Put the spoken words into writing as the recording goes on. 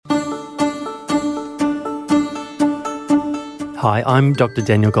Hi, I'm Dr.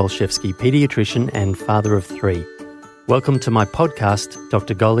 Daniel Golszewski, paediatrician and father of three. Welcome to my podcast,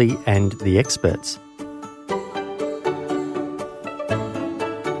 Dr. Golly and the Experts.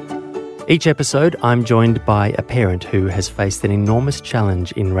 Each episode, I'm joined by a parent who has faced an enormous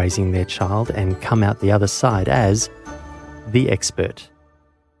challenge in raising their child and come out the other side as the expert.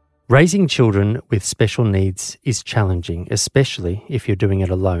 Raising children with special needs is challenging, especially if you're doing it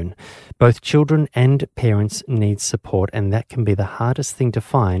alone. Both children and parents need support, and that can be the hardest thing to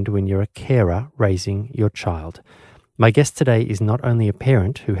find when you're a carer raising your child. My guest today is not only a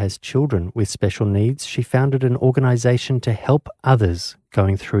parent who has children with special needs, she founded an organisation to help others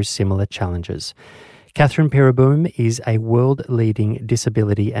going through similar challenges. Kathrine Peereboom is a world-leading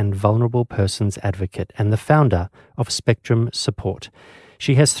disability and vulnerable persons advocate and the founder of Spectrum Support.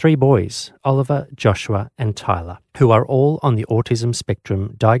 She has three boys, Oliver, Joshua and Tyler, who are all on the autism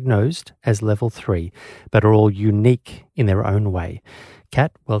spectrum, diagnosed as level 3, but are all unique in their own way.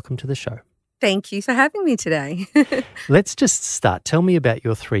 Kat, welcome to the show. Thank you for having me today. Let's just start. Tell me about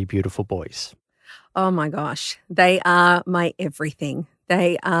your three beautiful boys. Oh my gosh, they are my everything.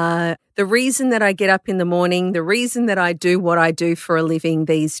 They are the reason that I get up in the morning, the reason that I do what I do for a living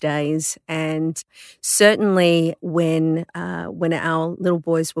these days. And certainly when our little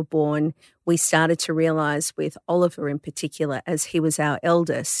boys were born, we started to realise with Oliver in particular, as he was our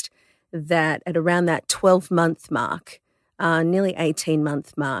eldest, that at around that 12-month mark, nearly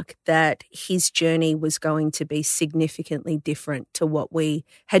 18-month mark, that his journey was going to be significantly different to what we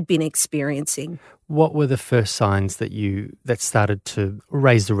had been experiencing. What were the first signs that started to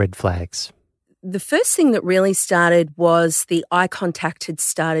raise the red flags? The first thing that really started was the eye contact had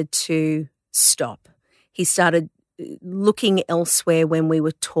started to stop. He started looking elsewhere when we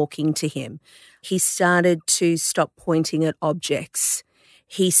were talking to him. He started to stop pointing at objects.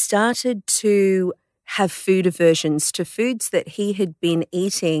 He started to have food aversions to foods that he had been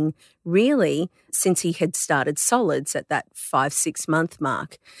eating really since he had started solids at that 5-6 month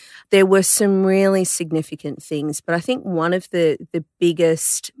mark. There were some really significant things, but I think one of the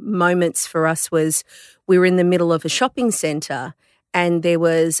biggest moments for us was we were in the middle of a shopping centre and there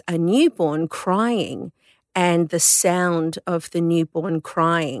was a newborn crying, and the sound of the newborn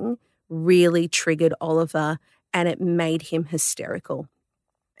crying really triggered Oliver and it made him hysterical.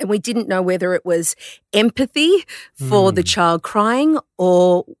 And we didn't know whether it was empathy for the child crying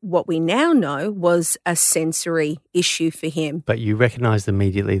or what we now know was a sensory issue for him. But you recognised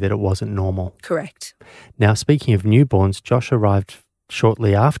immediately that it wasn't normal. Correct. Now, speaking of newborns, Josh arrived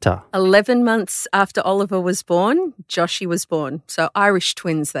shortly after. 11 months after Oliver was born, Joshy was born. So Irish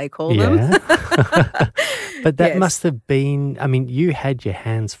twins, they call them. But that must have been, you had your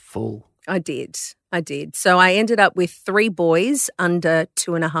hands full. I did. So I ended up with 3 boys under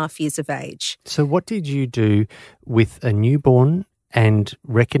 2.5 years of age. So what did you do with a newborn and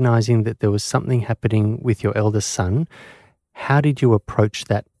recognising that there was something happening with your eldest son? How did you approach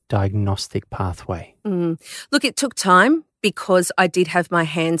that diagnostic pathway? Look, it took time because I did have my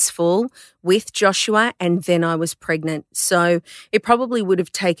hands full with Joshua and then I was pregnant. So it probably would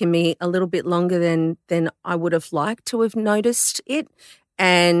have taken me a little bit longer than I would have liked to have noticed it.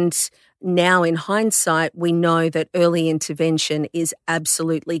 And now, in hindsight, we know that early intervention is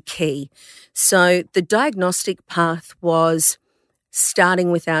absolutely key. So the diagnostic path was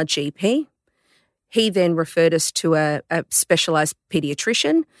starting with our GP. He then referred us to a specialised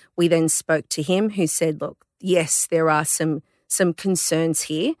paediatrician. We then spoke to him, who said, look, yes, there are some concerns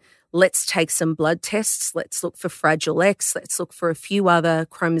here. Let's take some blood tests. Let's look for Fragile X. Let's look for a few other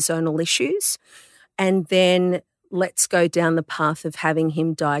chromosomal issues. And then let's go down the path of having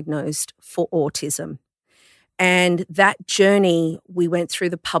him diagnosed for autism. And that journey, we went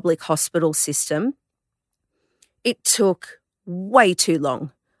through the public hospital system. It took way too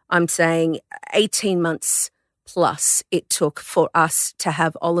long. I'm saying 18 months plus it took for us to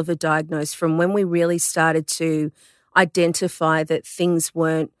have Oliver diagnosed from when we really started to identify that things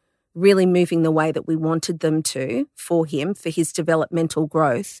weren't really moving the way that we wanted them to for him, for his developmental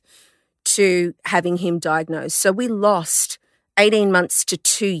growth, to having him diagnosed. So we lost 18 months to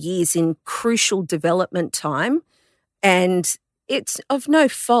 2 years in crucial development time, and it's of no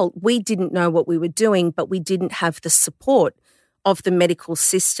fault. We didn't know what we were doing, but we didn't have the support of the medical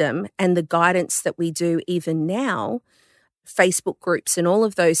system and the guidance that we do even now, Facebook groups and all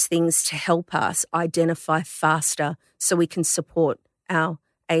of those things to help us identify faster so we can support our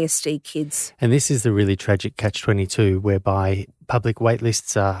ASD kids. And this is the really tragic catch-22 whereby public wait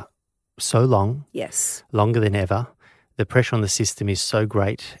lists are so long, yes, longer than ever. The pressure on the system is so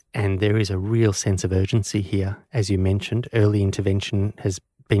great and there is a real sense of urgency here. As you mentioned, early intervention has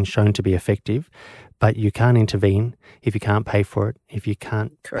been shown to be effective, but you can't intervene if you can't pay for it. If you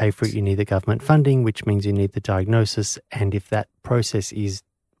can't Correct. pay for it, you need the government funding, which means you need the diagnosis. And if that process is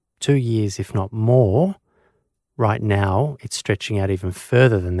 2 years, if not more, right now it's stretching out even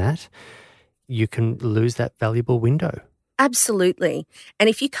further than that, you can lose that valuable window. Absolutely. And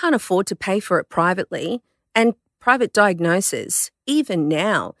if you can't afford to pay for it privately, and private diagnosis, even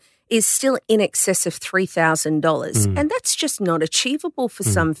now, is still in excess of $3,000. And that's just not achievable for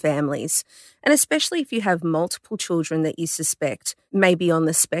some families. And especially if you have multiple children that you suspect may be on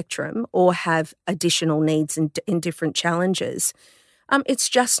the spectrum or have additional needs and different challenges, it's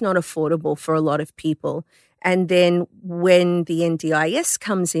just not affordable for a lot of people. And then when the NDIS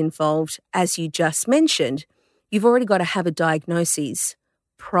comes involved, as you just mentioned, you've already got to have a diagnosis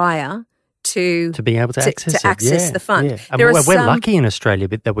prior to be able to access the fund. Yeah. We're lucky in Australia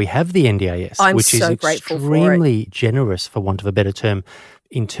that we have the NDIS, which is extremely generous, for want of a better term,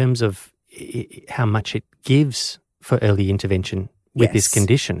 in terms of how much it gives for early intervention with this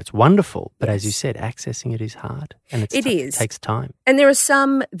condition. It's wonderful, but as you said, accessing it is hard, and it takes time. And there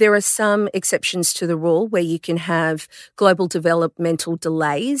are some exceptions to the rule where you can have global developmental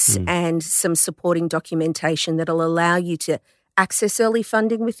delays and some supporting documentation that'll allow you to access early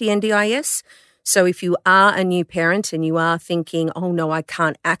funding with the NDIS. So if you are a new parent and you are thinking, oh no, I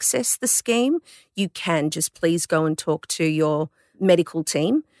can't access the scheme, you can just please go and talk to your medical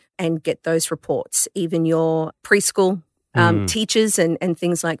team and get those reports. Even your preschool teachers and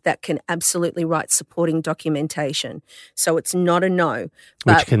things like that can absolutely write supporting documentation. So it's not a no.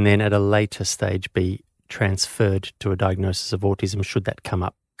 Which can then at a later stage be transferred to a diagnosis of autism should that come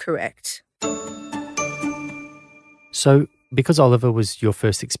up. Correct. So because Oliver was your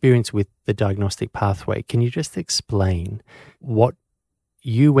first experience with the diagnostic pathway, can you just explain what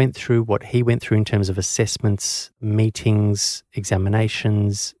you went through, what he went through in terms of assessments, meetings,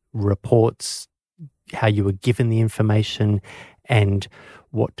 examinations, reports, how you were given the information, and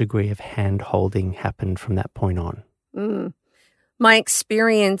what degree of hand-holding happened from that point on? My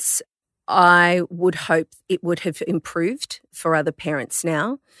experience, I would hope it would have improved for other parents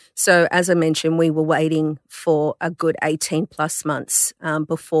now. So as I mentioned, we were waiting for a good 18 plus months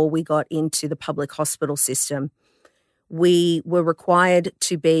before we got into the public hospital system. We were required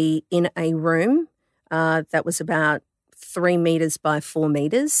to be in a room that was about 3 meters by 4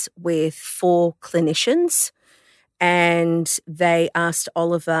 meters with 4 clinicians, and they asked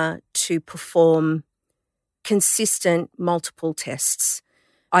Oliver to perform consistent multiple tests,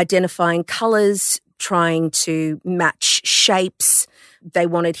 identifying colours, trying to match shapes. They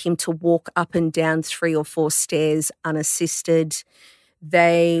wanted him to walk up and down 3 or 4 stairs unassisted.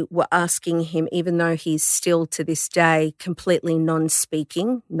 They were asking him, even though he's still to this day completely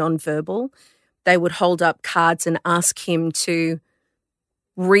non-speaking, non-verbal, they would hold up cards and ask him to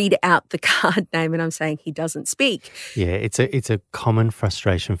read out the card name, and I'm saying he doesn't speak. Yeah, it's a common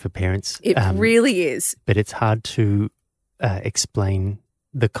frustration for parents. It really is. But it's hard to explain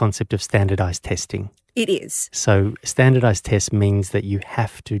the concept of standardized testing. It is. So standardized test means that you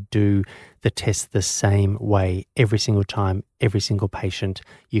have to do the test the same way every single time, every single patient.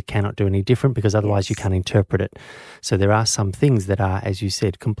 You cannot do any different because otherwise you can't interpret it. So there are some things that are, as you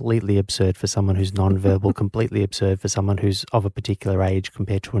said, completely absurd for someone who's nonverbal, completely absurd for someone who's of a particular age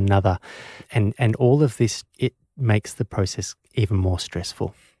compared to another. And all of this, it makes the process even more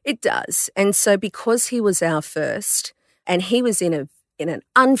stressful. It does. And so because he was our first and he was in an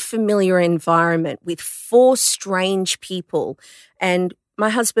unfamiliar environment with 4 strange people, and my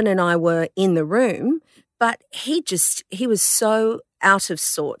husband and I were in the room, but he was so out of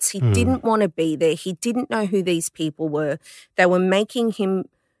sorts. He didn't want to be there. He didn't know who these people were. They were making him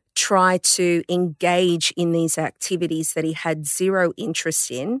try to engage in these activities that he had zero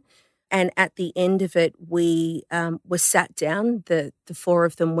interest in. And at the end of it, we were sat down. The 4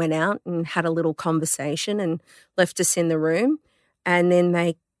 of them went out and had a little conversation and left us in the room. And then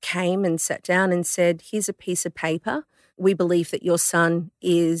they came and sat down and said, here's a piece of paper. We believe that your son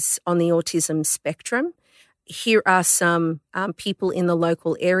is on the autism spectrum. Here are some people in the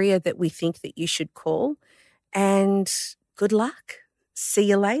local area that we think that you should call. And good luck. See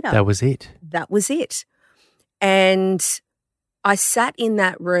you later. That was it. That was it. And I sat in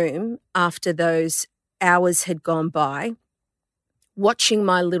that room after those hours had gone by, watching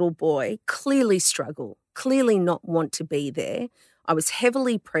my little boy clearly struggle, clearly not want to be there. I was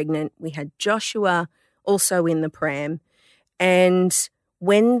heavily pregnant. We had Joshua also in the pram. And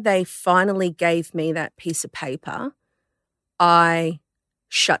when they finally gave me that piece of paper, I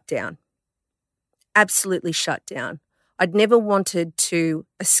shut down, absolutely shut down. I'd never wanted to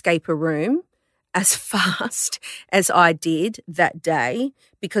escape a room as fast as I did that day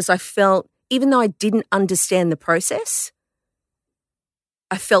because I felt even though I didn't understand the process,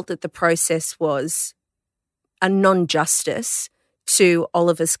 I felt that the process was a non-justice to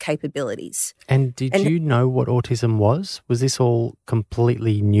Oliver's capabilities. And did you know what autism was? Was this all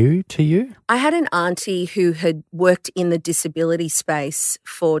completely new to you? I had an auntie who had worked in the disability space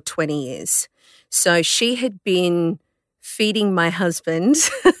for 20 years. So she had been feeding my husband.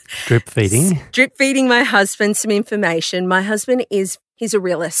 Drip feeding? Drip feeding my husband some information. My husband he's a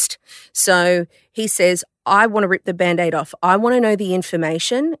realist. So he says, I want to rip the Band-Aid off. I want to know the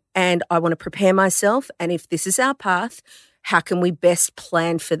information and I want to prepare myself. And if this is our path, how can we best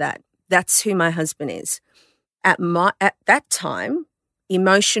plan for that? That's who my husband is. At that time,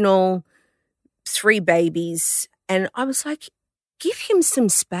 emotional, 3 babies, and I was like, give him some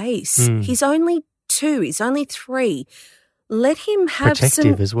space. He's only 2. He's only 3. Let him have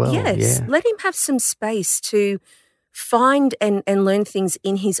protective as well. Yes, yeah. Let him have some space to find and learn things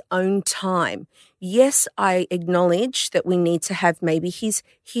in his own time. Yes, I acknowledge that we need to have maybe his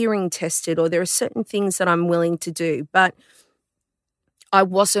hearing tested, or there are certain things that I'm willing to do, but I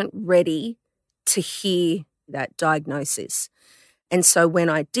wasn't ready to hear that diagnosis. And so when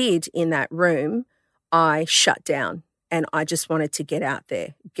I did in that room, I shut down and I just wanted to get out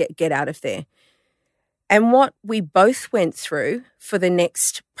there, get out of there. And what we both went through for the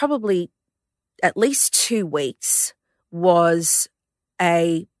next probably at least 2 weeks was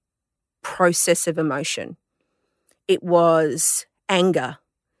a process of emotion. It was anger.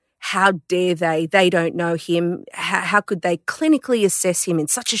 How dare they? They don't know him. How could they clinically assess him in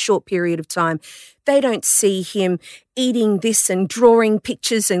such a short period of time? They don't see him eating this and drawing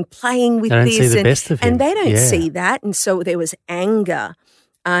pictures and playing with this. They don't see the best of him. And they don't see that. And so there was anger.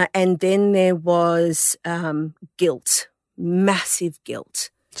 And then there was guilt, massive guilt.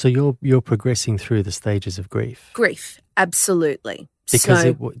 So you're progressing through the stages of grief. Grief, absolutely.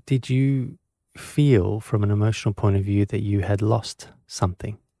 Because did you feel from an emotional point of view that you had lost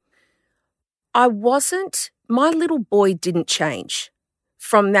something? I wasn't. My little boy didn't change.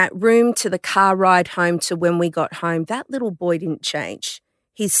 From that room to the car ride home to when we got home, that little boy didn't change.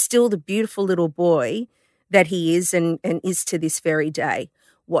 He's still the beautiful little boy that he is and is to this very day.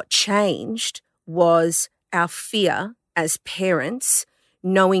 What changed was our fear as parents,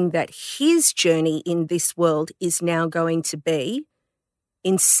 knowing that his journey in this world is now going to be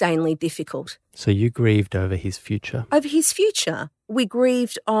insanely difficult. So you grieved over his future? Over his future. We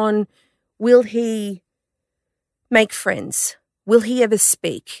grieved on, will he make friends? Will he ever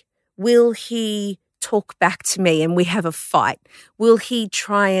speak? Will he talk back to me and we have a fight? Will he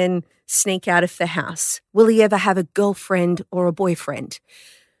try and sneak out of the house? Will he ever have a girlfriend or a boyfriend?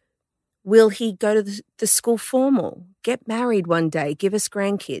 Will he go to the school formal, get married one day, give us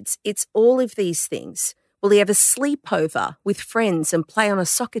grandkids? It's all of these things. Will he have a sleepover with friends and play on a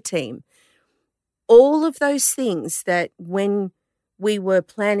soccer team? All of those things that when we were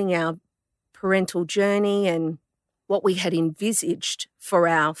planning our parental journey and what we had envisaged for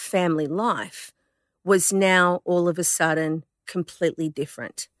our family life was now all of a sudden completely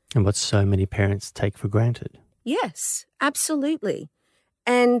different. And what so many parents take for granted. Yes, absolutely.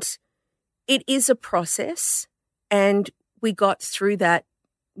 And it is a process, and we got through that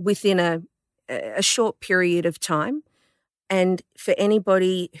within a short period of time. And for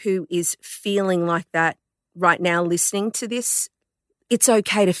anybody who is feeling like that right now listening to this, it's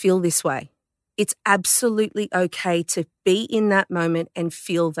okay to feel this way. It's absolutely okay to be in that moment and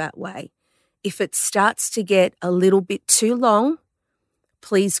feel that way. If it starts to get a little bit too long,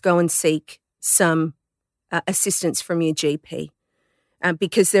 please go and seek some assistance from your GP.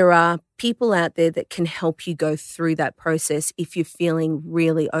 Because there are people out there that can help you go through that process if you're feeling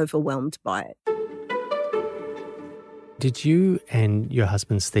really overwhelmed by it. Did you and your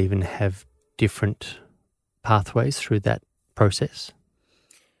husband, Stephen, have different pathways through that process?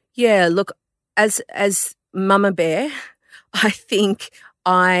 Yeah, look, as Mama Bear, I think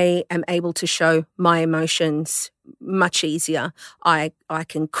I am able to show my emotions much easier. I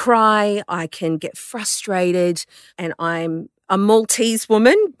can cry, I can get frustrated, and I'm a Maltese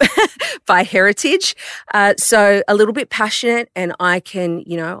woman by heritage, so a little bit passionate, and I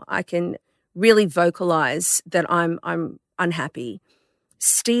can really vocalize that I'm unhappy.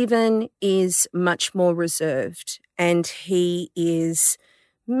 Stephen is much more reserved, and he is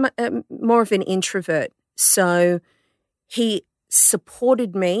more of an introvert. So he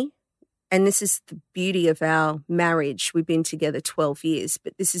supported me, and this is the beauty of our marriage. We've been together 12 years,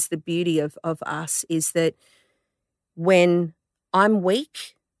 but this is the beauty of us, is that when I'm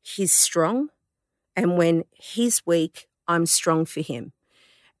weak, he's strong, and when he's weak, I'm strong for him.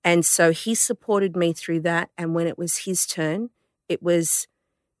 And so he supported me through that, and when it was his turn, it was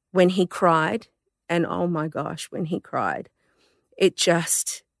when he cried, and oh my gosh, when he cried, it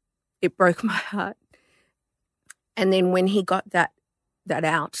broke my heart. And then when he got that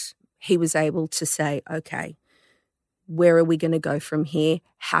out, he was able to say, okay, where are we going to go from here?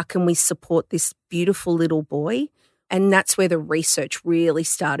 How can we support this beautiful little boy? And that's where the research really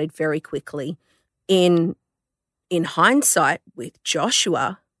started very quickly. In hindsight, with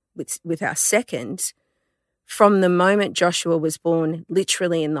Joshua, with our second, from the moment Joshua was born,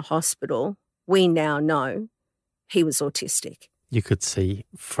 literally in the hospital, we now know he was autistic. You could see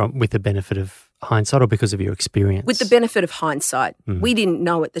with the benefit of hindsight or because of your experience? With the benefit of hindsight. We didn't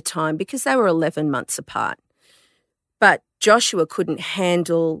know at the time because they were 11 months apart. But Joshua couldn't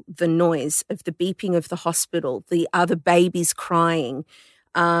handle the noise of the beeping of the hospital, the other babies crying.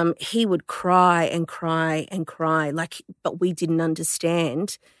 He would cry and cry and cry, but we didn't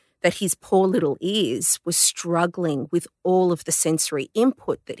understand that his poor little ears were struggling with all of the sensory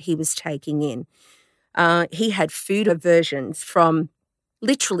input that he was taking in. He had food aversions from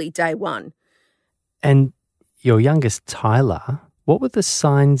literally day one. And your youngest, Tyler, what were the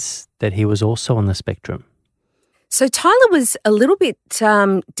signs that he was also on the spectrum? So Tyler was a little bit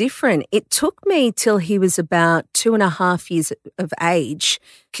different. It took me till he was about 2.5 years of age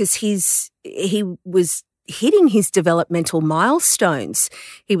because he was hitting his developmental milestones.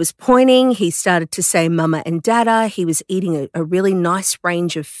 He was pointing. He started to say mama and dada. He was eating a really nice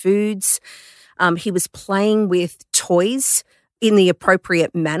range of foods. He was playing with toys in the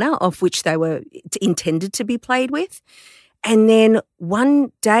appropriate manner of which they were intended to be played with. And then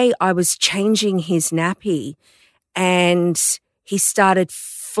one day I was changing his nappy and he started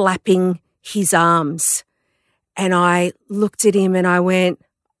flapping his arms. And I looked at him and I went,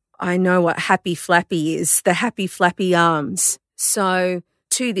 I know what happy flappy is, the happy flappy arms. So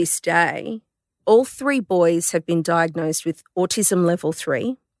to this day, all 3 boys have been diagnosed with autism level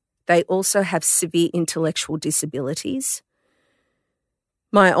 3. They also have severe intellectual disabilities.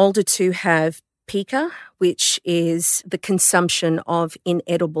 My older 2 have pica, which is the consumption of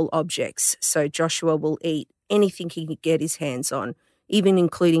inedible objects. So Joshua will eat anything he can get his hands on, even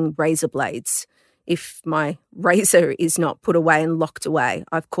including razor blades. If my razor is not put away and locked away,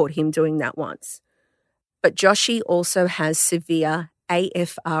 I've caught him doing that once. But Joshy also has severe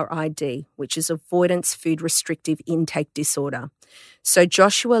AFRID, which is avoidance food restrictive intake disorder. So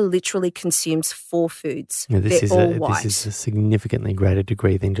Joshua literally consumes 4 foods. Now, They're all white. This is a significantly greater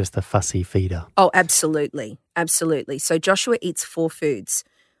degree than just a fussy feeder. Oh, absolutely. Absolutely. So Joshua eats 4 foods.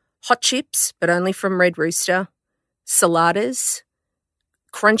 Hot chips, but only from Red Rooster. Saladas.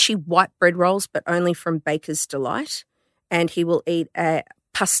 Crunchy white bread rolls, but only from Baker's Delight. And he will eat a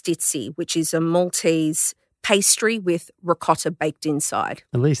pastizzi, which is a Maltese pastry with ricotta baked inside.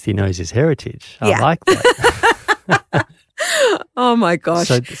 At least he knows his heritage. Yeah. I like that. Oh my gosh.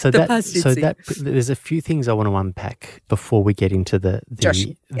 So pastizzi. There's a few things I want to unpack before we get into the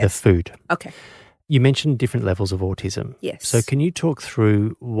yes. food. Okay. You mentioned different levels of autism. Yes. So can you talk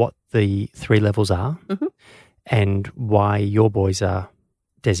through what the 3 levels are and why your boys are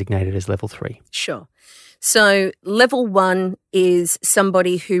designated as level 3? Sure. So level 1 is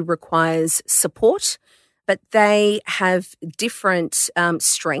somebody who requires support, but they have different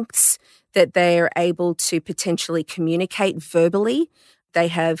strengths that they are able to potentially communicate verbally. They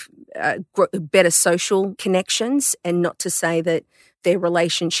have better social connections, and not to say that their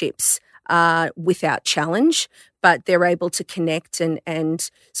relationships are without challenge, but they're able to connect. And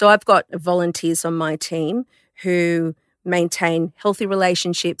so I've got volunteers on my team who maintain healthy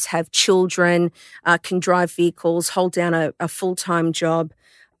relationships, have children, can drive vehicles, hold down a full-time job.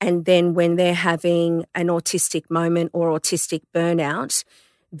 And then when they're having an autistic moment or autistic burnout,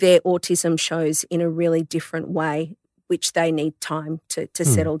 their autism shows in a really different way, which they need time to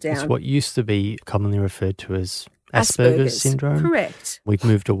settle down. It's what used to be commonly referred to as Asperger's syndrome. Correct. We've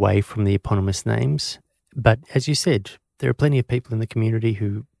moved away from the eponymous names. But as you said, there are plenty of people in the community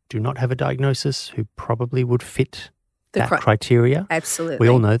who do not have a diagnosis who probably would fit that criteria. Absolutely. We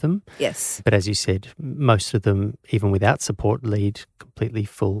all know them. Yes. But as you said, most of them, even without support, lead completely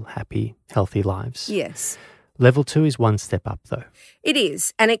full, happy, healthy lives. Yes. Level 2 is one step up, though. It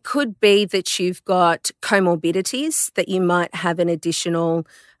is. And it could be that you've got comorbidities, that you might have an additional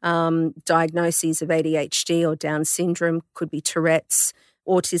diagnoses of ADHD or Down syndrome, could be Tourette's.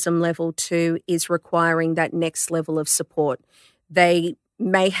 Autism level 2 is requiring that next level of support. They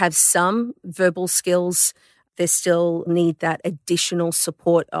may have some verbal skills. They still need that additional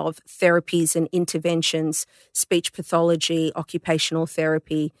support of therapies and interventions, speech pathology, occupational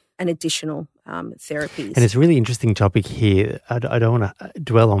therapy, and additional therapies. And it's a really interesting topic here. I don't want to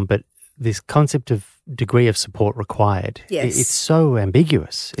dwell on, but this concept of degree of support required, Yes. it's so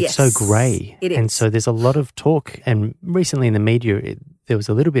ambiguous. It's so grey. It is. And so there's a lot of talk, and recently in the media there was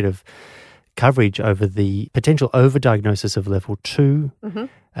a little bit of coverage over the potential overdiagnosis of level 2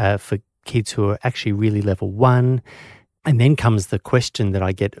 for kids who are actually really level 1. And then comes the question that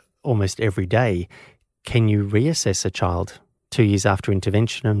I get almost every day: can you reassess a child 2 years after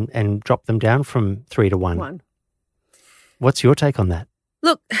intervention and drop them down from 3 to 1? What's your take on that?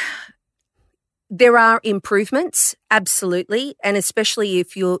 Look, there are improvements, absolutely, and especially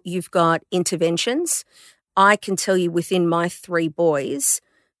if you've got interventions. I can tell you within my 3 boys,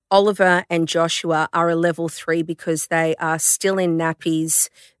 Oliver and Joshua are a level 3 because they are still in nappies.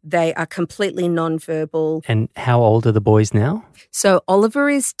 They are completely nonverbal. And how old are the boys now? So Oliver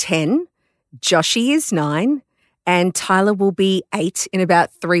is 10, Joshy is 9, and Tyler will be 8 in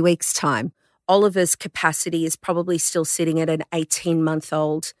about 3 weeks' time. Oliver's capacity is probably still sitting at an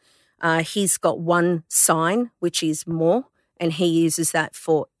 18-month-old. He's got one sign, which is more, and he uses that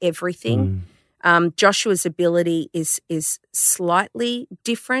for everything. Joshua's ability is slightly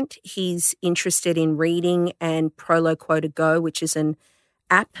different. He's interested in reading and Prolo Quota Go, which is an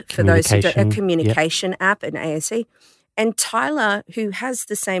app for those who do a communication app, an ASE. And Tyler, who has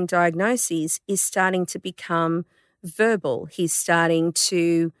the same diagnoses, is starting to become verbal. He's starting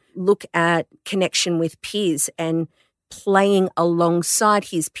to look at connection with peers and playing alongside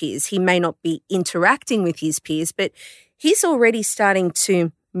his peers. He may not be interacting with his peers, but he's already starting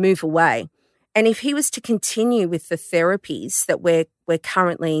to move away. And if he was to continue with the therapies that we're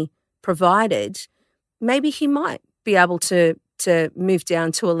currently provided, maybe he might be able to move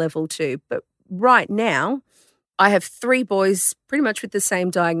down to a level 2. But right now, I have 3 boys pretty much with the same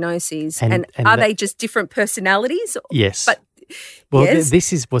diagnoses. And are they just different personalities? Yes. But well, yes.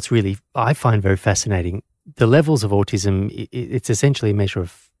 This is what's really, I find very fascinating. The levels of autism, it's essentially a measure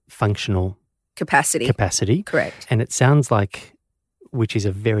of functional capacity. Correct. And it sounds like, which is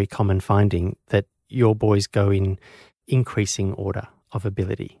a very common finding, that your boys go in increasing order of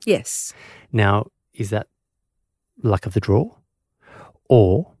ability. Yes. Now, is that luck of the draw?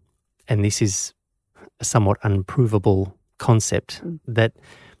 Or, and this is a somewhat unprovable concept, that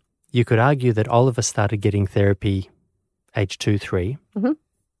you could argue that Oliver started getting therapy age 2, 3.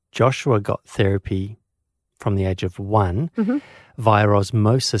 Joshua got therapy from the age of 1 via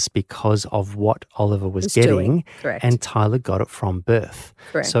osmosis because of what Oliver was getting. Correct. And Tyler got it from birth.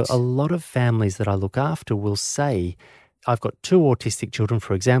 Correct. So a lot of families that I look after will say, I've got 2 autistic children,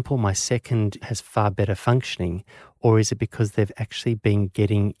 for example, my second has far better functioning. Or is it because they've actually been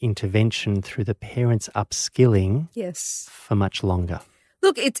getting intervention through the parents' upskilling for much longer?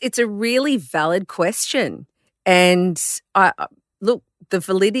 Look, it's a really valid question. And look, the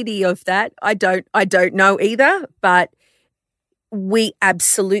validity of that, I don't know either, but we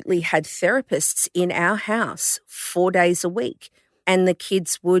absolutely had therapists in our house 4 days a week, and the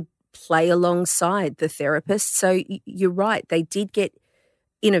kids would play alongside the therapist. So you're right, they did get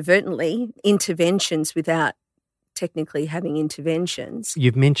inadvertently interventions without technically having interventions.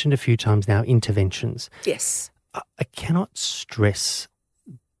 You've mentioned a few times now interventions. Yes. I cannot stress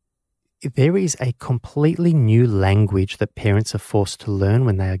there is a completely new language that parents are forced to learn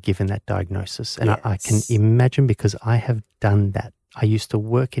when they are given that diagnosis. And I can imagine, because I have done that. I used to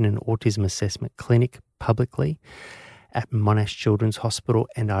work in an autism assessment clinic publicly at Monash Children's Hospital,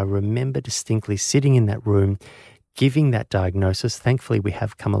 and I remember distinctly sitting in that room giving that diagnosis. Thankfully, we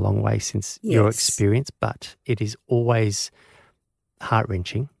have come a long way since your experience, but it is always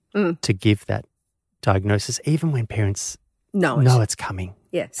heart-wrenching to give that diagnosis, even when parents know it's coming.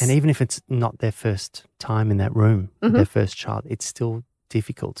 Yes. And even if it's not their first time in that room, their first child, it's still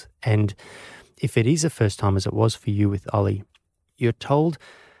difficult. And if it is a first time, as it was for you with Ollie, you're told,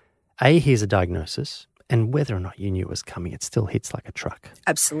 A, here's a diagnosis, and whether or not you knew it was coming, it still hits like a truck.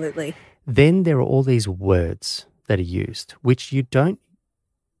 Absolutely. Then there are all these words that are used, which you don't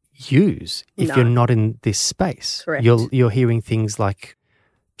use if you're not in this space. Correct. You're hearing things like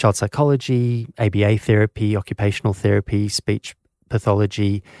child psychology, ABA therapy, occupational therapy, speech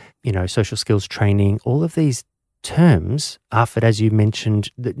pathology, social skills training. All of these terms, AFID, as you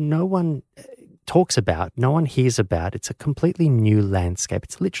mentioned, that no one talks about, no one hears about. It's a completely new landscape.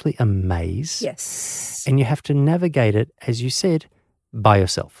 It's literally a maze. Yes. And you have to navigate it, as you said, by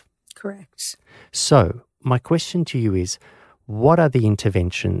yourself. Correct. So my question to you is, what are the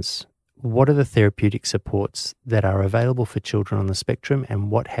interventions? What are the therapeutic supports that are available for children on the spectrum,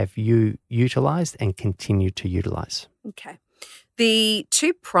 and what have you utilised and continue to utilise? Okay. The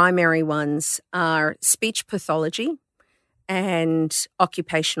 2 primary ones are speech pathology and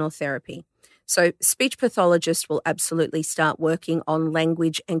occupational therapy. So speech pathologists will absolutely start working on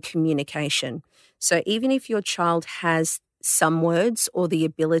language and communication. So even if your child has some words or the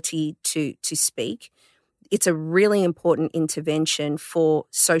ability to speak, it's a really important intervention for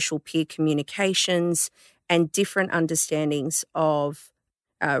social peer communications and different understandings of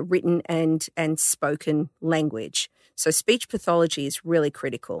written and spoken language. So speech pathology is really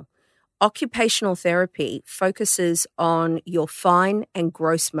critical. Occupational therapy focuses on your fine and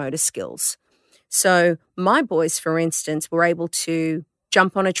gross motor skills. So my boys, for instance, were able to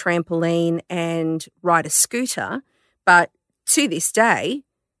jump on a trampoline and ride a scooter, but to this day,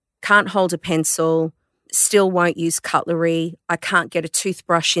 can't hold a pencil, still won't use cutlery. I can't get a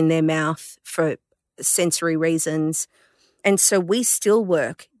toothbrush in their mouth for sensory reasons. And so we still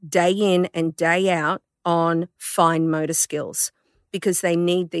work day in and day out on fine motor skills because they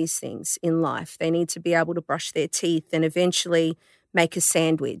need these things in life. They need to be able to brush their teeth and eventually make a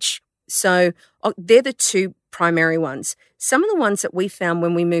sandwich. So they're the two primary ones. Some of the ones that we found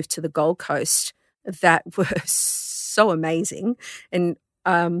when we moved to the Gold Coast that were so amazing, and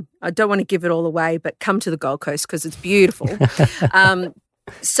I don't want to give it all away, but come to the Gold Coast because it's beautiful.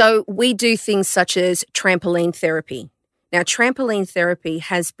 So we do things such as trampoline therapy. Now, trampoline therapy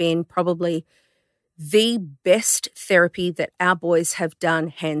has been probably the best therapy that our boys have done,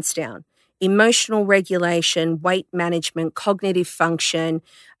 hands down. Emotional regulation, weight management, cognitive function,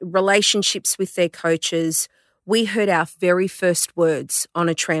 relationships with their coaches. We heard our very first words on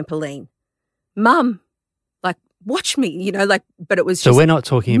a trampoline. Mum, like, watch me, but it was just, so we're not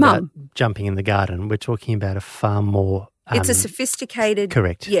talking Mum. about jumping in the garden. We're talking about a far more... It's a sophisticated...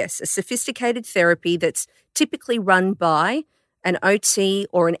 Correct. Yes, a sophisticated therapy that's typically run by an OT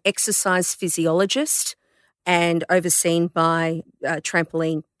or an exercise physiologist and overseen by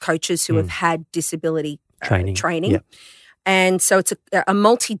trampoline coaches who have had disability training. Yep. And so it's a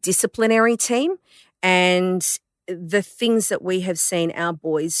multidisciplinary team, and the things that we have seen our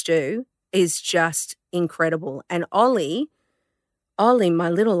boys do is just incredible. And Ollie, my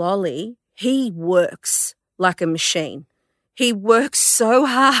little Ollie, he works like a machine. He works so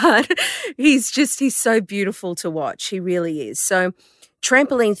hard. He's so beautiful to watch. He really is. So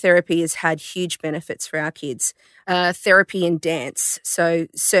trampoline therapy has had huge benefits for our kids. Therapy in dance, so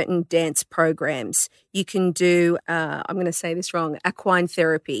certain dance programs. You can do, I'm going to say this wrong, equine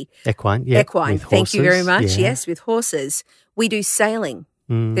therapy. Equine, yeah. Equine, thank you very much. Yeah. Yes, with horses. We do sailing.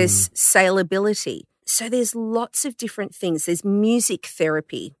 There's sailability. So there's lots of different things. There's music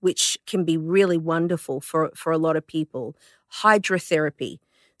therapy, which can be really wonderful for a lot of people. Hydrotherapy.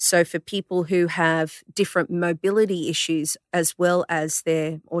 So for people who have different mobility issues as well as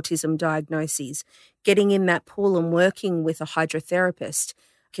their autism diagnoses, getting in that pool and working with a hydrotherapist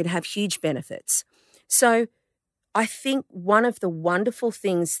can have huge benefits. So I think one of the wonderful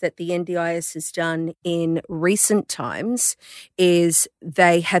things that the NDIS has done in recent times is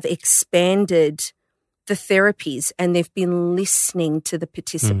they have expanded the therapies and they've been listening to the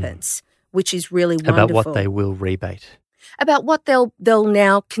participants, which is really wonderful. About what they will rebate. About what they'll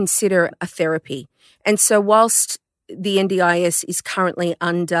now consider a therapy. And so whilst the NDIS is currently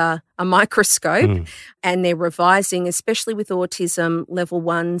under a microscope and they're revising, especially with autism, level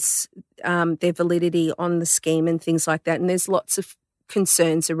 1s, their validity on the scheme and things like that. And there's lots of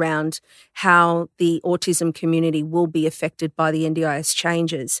concerns around how the autism community will be affected by the NDIS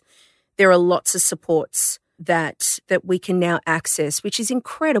changes. There are lots of supports that we can now access, which is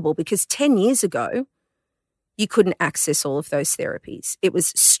incredible because 10 years ago, you couldn't access all of those therapies. It was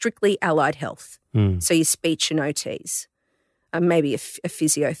strictly allied health. So your speech and OTs, maybe a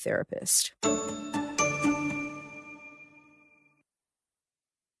physiotherapist.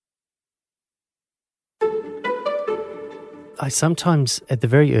 I sometimes, at the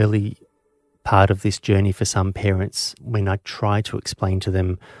very early part of this journey for some parents, when I try to explain to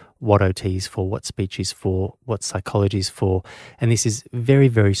them what OT is for, what speech is for, what psychology is for, and this is very,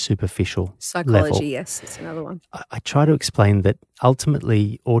 very superficial Psychology, level. yes, it's another one. I try to explain that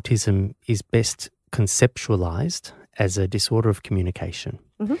ultimately autism is best conceptualized as a disorder of communication.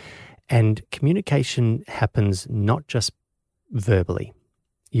 And communication happens not just verbally.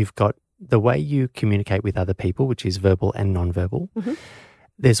 You've got the way you communicate with other people, which is verbal and nonverbal.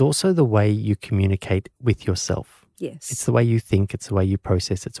 There's also the way you communicate with yourself. Yes. It's the way you think, it's the way you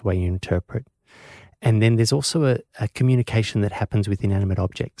process, it's the way you interpret. And then there's also a communication that happens with inanimate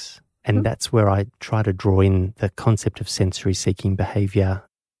objects. And that's where I try to draw in the concept of sensory-seeking behaviour,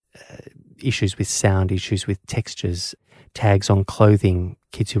 issues with sound, issues with textures, tags on clothing,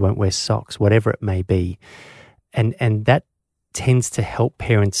 kids who won't wear socks, whatever it may be. And that tends to help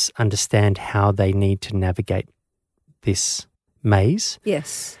parents understand how they need to navigate this maze.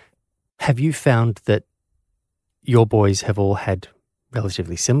 Yes. Have you found that your boys have all had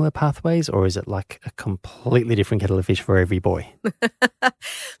relatively similar pathways, or is it like a completely different kettle of fish for every boy?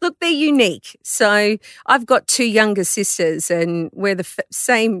 Look, they're unique. So I've got two younger sisters and we're the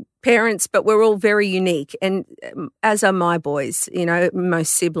same parents, but we're all very unique. And as are my boys,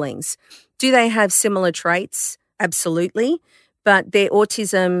 most siblings. Do they have similar traits? Absolutely. But their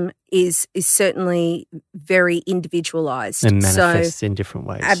autism is certainly very individualized. And manifests in different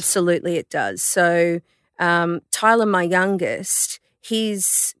ways. Absolutely it does. So Tyler, my youngest,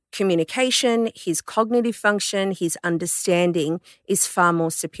 his communication, his cognitive function, his understanding is far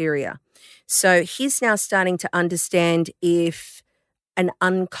more superior. So he's now starting to understand if an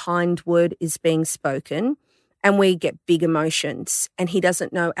unkind word is being spoken and we get big emotions, and he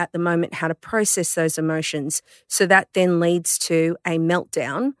doesn't know at the moment how to process those emotions. So that then leads to a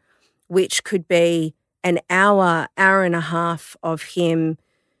meltdown, which could be an hour and a half of him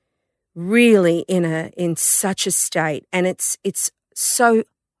really in such a state. And it's so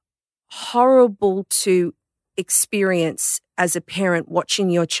horrible to experience as a parent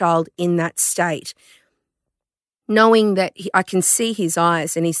watching your child in that state, knowing that I can see his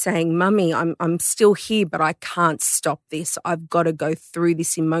eyes and he's saying, "Mummy, I'm still here, but I can't stop this. I've got to go through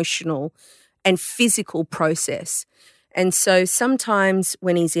this emotional and physical process." And so sometimes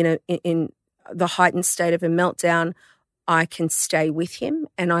when he's in the heightened state of a meltdown, I can stay with him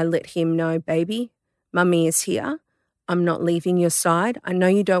and I let him know, "Baby, Mummy is here. I'm not leaving your side. I know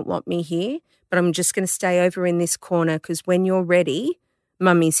you don't want me here, but I'm just going to stay over in this corner because when you're ready,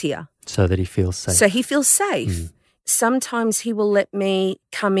 Mummy's here." So that he feels safe. So he feels safe. Sometimes he will let me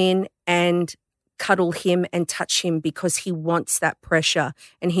come in and cuddle him and touch him because he wants that pressure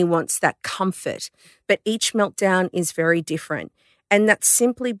and he wants that comfort. But each meltdown is very different. And that's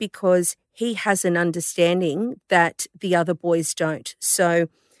simply because he has an understanding that the other boys don't. So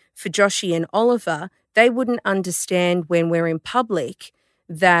for Joshy and Oliver, they wouldn't understand when we're in public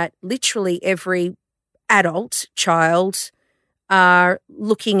that literally every adult child are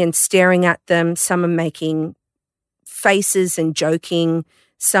looking and staring at them. Some are making faces and joking.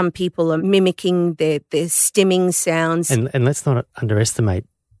 Some people are mimicking their stimming sounds. And let's not underestimate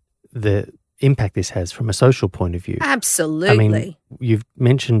the impact this has from a social point of view. Absolutely. I mean, you've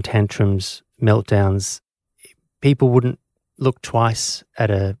mentioned tantrums, meltdowns. People wouldn't look twice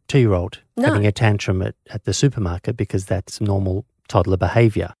at a 2-year-old having a tantrum at the supermarket because that's normal toddler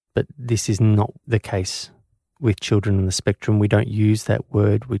behaviour. But this is not the case with children on the spectrum. We don't use that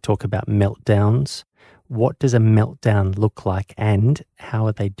word. We talk about meltdowns. What does a meltdown look like and how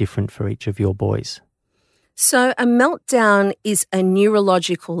are they different for each of your boys? So a meltdown is a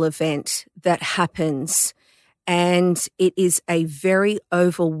neurological event that happens, and it is a very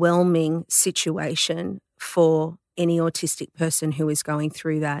overwhelming situation for any autistic person who is going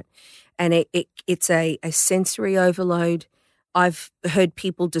through that. And it's a sensory overload. I've heard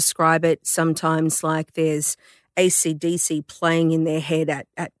people describe it sometimes like there's AC/DC playing in their head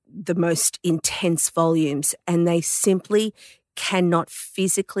at the most intense volumes, and they simply cannot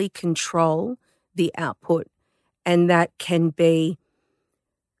physically control the output. And that can be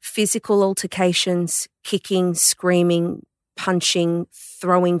physical altercations, kicking, screaming, punching,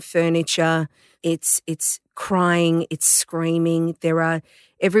 throwing furniture. It's crying, it's screaming.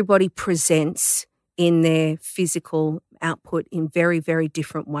 Everybody presents in their physical output in very, very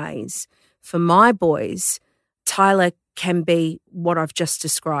different ways. For my boys, Tyler can be what I've just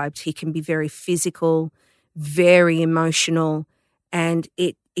described. He can be very physical, very emotional, and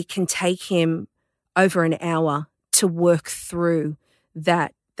it can take him over an hour to work through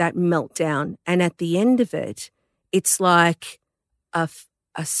that meltdown. And at the end of it, it's like a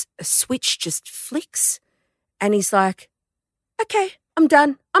switch just flicks and he's like, "Okay, I'm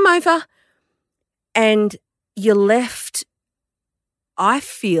done. I'm over." And you're left, I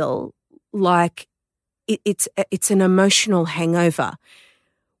feel like it's an emotional hangover.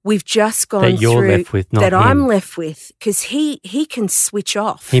 We've just gone that you're through left with, not that him. I'm left with, because he can switch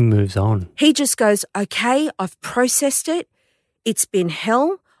off. He moves on. He just goes, "Okay, I've processed it. It's been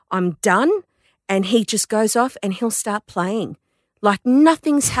hell. I'm done." And he just goes off and he'll start playing like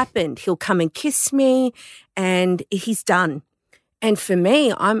nothing's happened. He'll come and kiss me and he's done. And for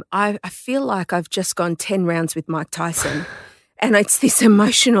me, I feel like I've just gone 10 rounds with Mike Tyson. And it's this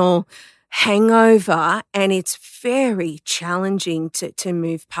emotional hangover, and it's very challenging to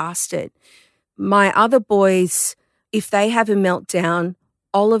move past it. My other boys, if they have a meltdown,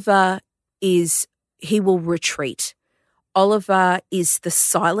 Oliver he will retreat. Oliver is the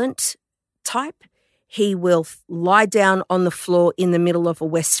silent type. he will lie down on the floor in the middle of a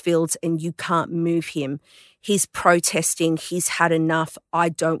Westfields and you can't move him. He's protesting. He's had enough. I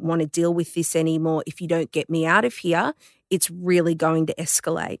don't want to deal with this anymore. If you don't get me out of here, it's really going to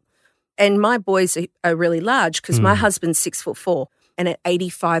escalate. And my boys are really large because my husband's 6'4", and at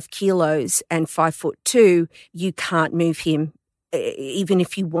 85 kilos and 5'2", you can't move him even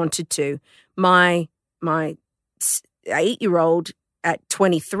if you wanted to. My 8-year-old at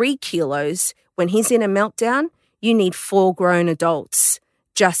 23 kilos, when he's in a meltdown, you need 4 grown adults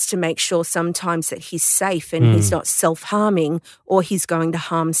just to make sure sometimes that he's safe and he's not self-harming or he's going to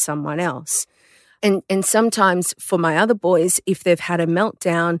harm someone else. And sometimes for my other boys, if they've had a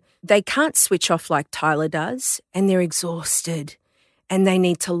meltdown, they can't switch off like Tyler does and they're exhausted and they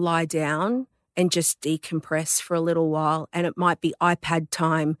need to lie down and just decompress for a little while, and it might be iPad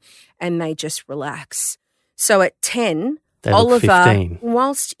time and they just relax. So at 10, Oliver,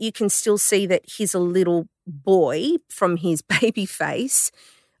 whilst you can still see that he's a little boy from his baby face,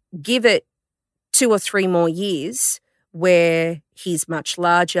 give it 2 or 3 more years where he's much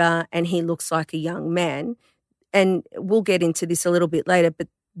larger and he looks like a young man. And we'll get into this a little bit later, but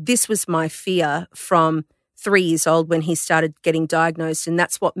this was my fear from 3 years old when he started getting diagnosed, and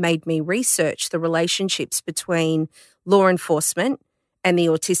that's what made me research the relationships between law enforcement and the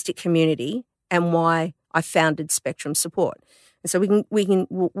autistic community and why I founded Spectrum Support. And so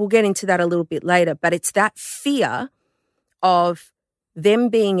we'll get into that a little bit later, but it's that fear of them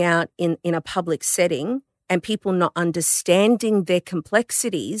being out in a public setting and people not understanding their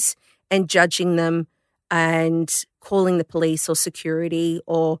complexities and judging them and calling the police or security,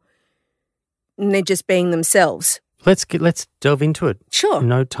 or they're just being themselves. Let's delve into it. Sure.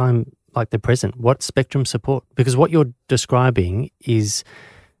 No time like the present. What's Spectrum Support? Because what you're describing is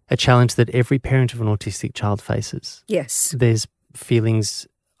a challenge that every parent of an autistic child faces. Yes. There's feelings,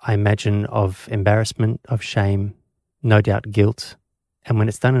 I imagine, of embarrassment, of shame, no doubt guilt. And when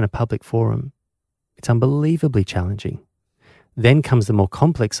it's done in a public forum, it's unbelievably challenging. Then comes the more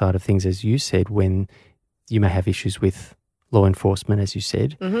complex side of things, as you said, when you may have issues with law enforcement, as you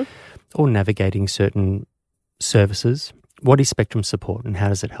said, or navigating certain services. What is Spectrum Support and how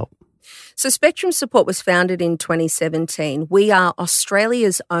does it help? So Spectrum Support was founded in 2017. We are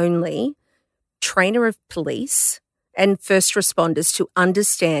Australia's only trainer of police and first responders to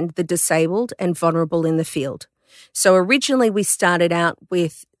understand the disabled and vulnerable in the field. So originally we started out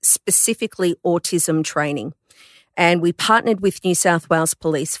with specifically autism training, and we partnered with New South Wales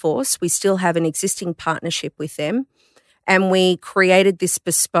Police Force. We still have an existing partnership with them, and we created this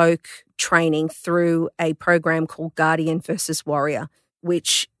bespoke training through a program called Guardian versus Warrior,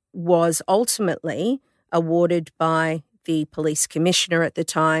 which was ultimately awarded by the police commissioner at the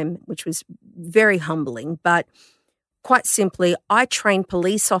time, which was very humbling. But quite simply, I train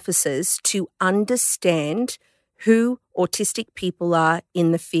police officers to understand who autistic people are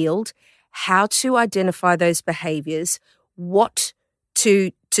in the field, how to identify those behaviours, what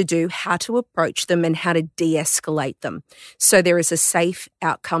to do, how to approach them, and how to de-escalate them. So there is a safe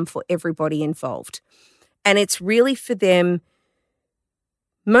outcome for everybody involved. And it's really for them.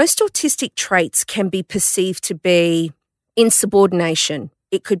 Most autistic traits can be perceived to be insubordination.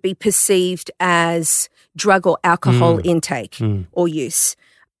 It could be perceived as drug or alcohol intake or use.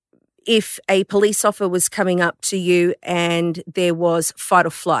 If a police officer was coming up to you and there was fight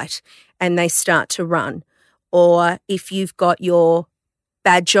or flight and they start to run, or if you've got your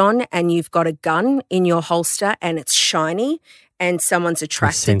badge on and you've got a gun in your holster and it's shiny and someone's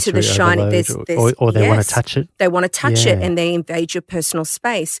attracted to the shiny, or they want to touch it. They want to touch it and they invade your personal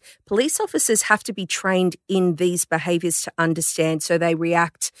space. Police officers have to be trained in these behaviours to understand so they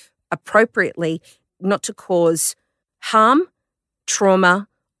react appropriately, not to cause harm, trauma,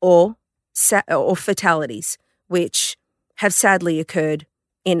 or fatalities, which have sadly occurred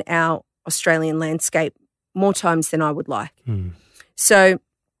in our Australian landscape more times than I would like. So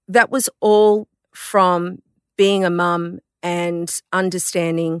that was all from being a mum and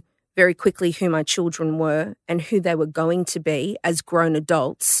understanding very quickly who my children were and who they were going to be as grown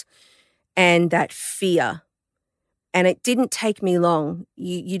adults, and that fear. And it didn't take me long.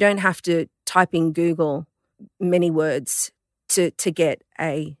 You don't have to type in Google many words to get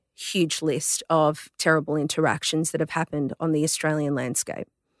a huge list of terrible interactions that have happened on the Australian landscape.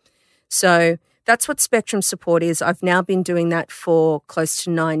 So that's what Spectrum Support is. I've now been doing that for close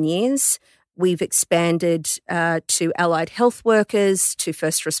to 9 years. We've expanded to allied health workers, to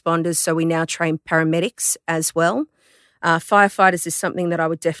first responders, so we now train paramedics as well. Firefighters is something that I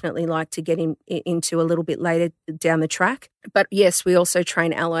would definitely like to get into a little bit later down the track. But yes, we also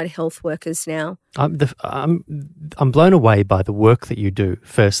train allied health workers now. I'm blown away by the work that you do,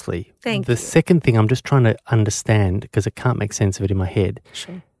 firstly. Thank you. The second thing I'm just trying to understand, because I can't make sense of it in my head.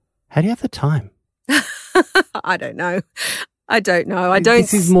 Sure. How do you have the time? I don't know.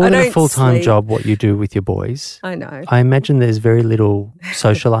 This is more than a full-time job, what you do with your boys. I know. I imagine there's very little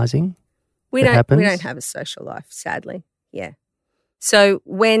socializing. We don't have a social life, sadly. Yeah. So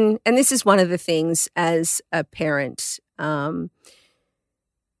and this is one of the things as a parent,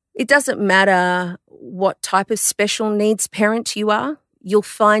 it doesn't matter what type of special needs parent you are, you'll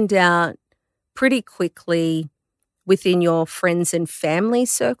find out pretty quickly within your friends and family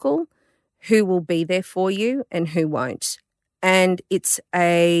circle who will be there for you and who won't. And it's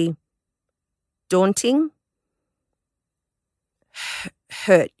a daunting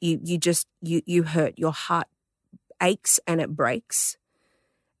hurt. You hurt. Your heart aches and it breaks.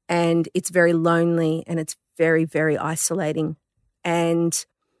 And it's very lonely and it's very, very isolating. And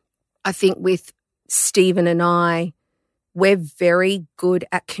I think with Stephen and I, we're very good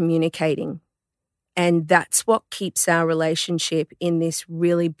at communicating. And that's what keeps our relationship in this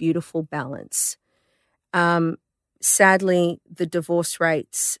really beautiful balance. Sadly, the divorce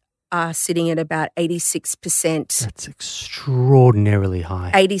rates are sitting at about 86%. That's extraordinarily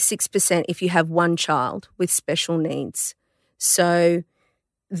high. 86% if you have one child with special needs. So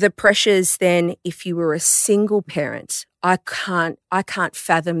the pressures then, if you were a single parent, I can't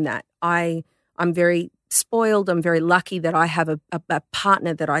fathom that. I'm very spoiled. I'm very lucky that I have a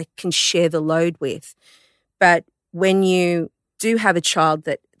partner that I can share the load with. But when you do have a child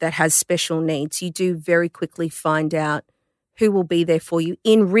that has special needs, you do very quickly find out who will be there for you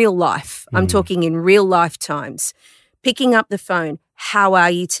in real life. I'm talking in real life times. Picking up the phone, how are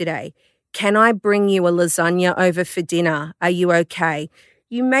you today? Can I bring you a lasagna over for dinner? Are you okay?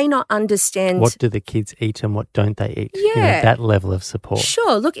 You may not understand. What do the kids eat and what don't they eat? Yeah. That level of support.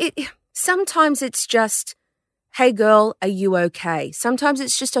 Sure. Look, sometimes it's just, hey girl, are you okay? Sometimes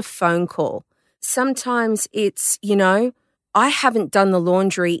it's just a phone call. Sometimes it's, I haven't done the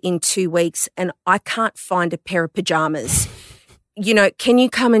laundry in 2 weeks and I can't find a pair of pajamas. Can you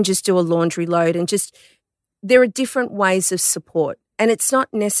come and just do a laundry load? And there are different ways of support. And it's not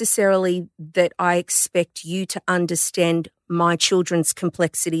necessarily that I expect you to understand my children's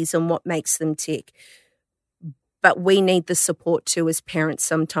complexities and what makes them tick. But we need the support too as parents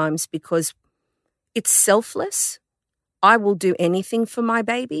sometimes because it's selfless. I will do anything for my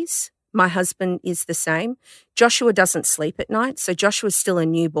babies. My husband is the same. Joshua doesn't sleep at night, so Joshua's still a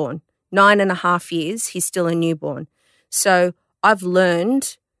newborn. 9.5 years, he's still a newborn. So I've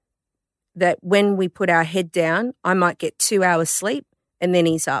learned that when we put our head down, I might get 2 hours sleep and then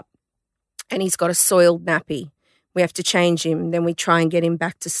he's up. And he's got a soiled nappy. We have to change him. Then we try and get him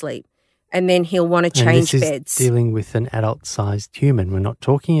back to sleep. And then he'll want to change beds. This is dealing with an adult-sized human. We're not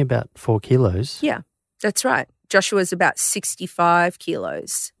talking about 4 kilos. Yeah, that's right. Joshua's about 65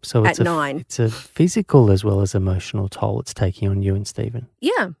 kilos at 9. It's a physical as well as emotional toll it's taking on you and Stephen.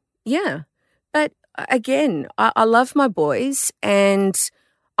 Yeah. But again, I love my boys and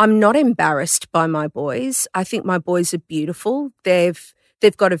I'm not embarrassed by my boys. I think my boys are beautiful. They've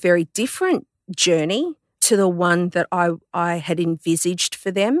got a very different journey to the one that I had envisaged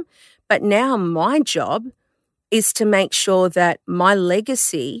for them. But now my job is to make sure that my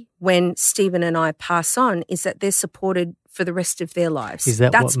legacy when Stephen and I pass on is that they're supported for the rest of their lives. Is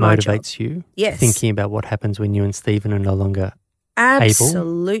that That's what motivates you? Yes. Thinking about what happens when you and Stephen are no longer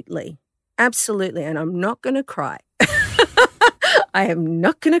Absolutely. able? Absolutely. And I'm not going to cry. I am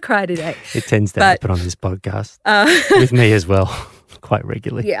not going to cry today. It tends to happen on this podcast with me as well, quite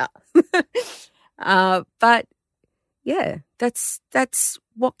regularly. Yeah. But yeah, that's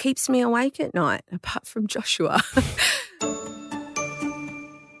what keeps me awake at night, apart from Joshua.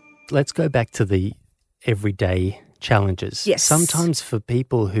 Let's go back to the everyday challenges. Yes. Sometimes for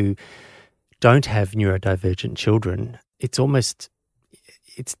people who don't have neurodivergent children, it's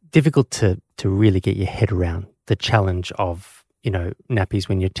difficult to really get your head around the challenge of, nappies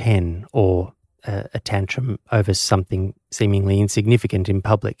when you're 10 or a tantrum over something seemingly insignificant in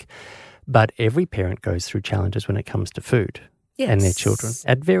public. But every parent goes through challenges when it comes to food and their children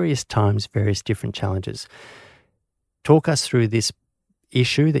at various times, various different challenges. Talk us through this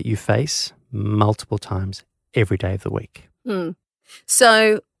issue that you face multiple times every day of the week.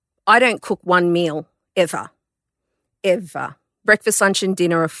 So I don't cook one meal ever. Breakfast, lunch and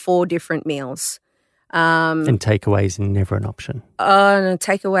dinner are 4 different meals. And takeaway is never an option. No,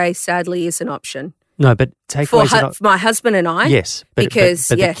 takeaway sadly is an option. No, but takeaways for my husband and I. Yes, but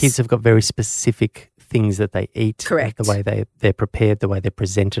the kids have got very specific things that they eat, Correct. the way they're prepared, the way they're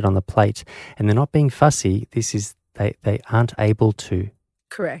presented on the plate, and they're not being fussy. This is they aren't able to.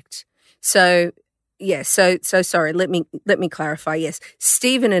 Correct. So, yes. So sorry. Let me clarify. Yes,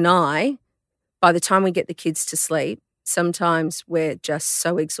 Stephen and I, by the time we get the kids to sleep, sometimes we're just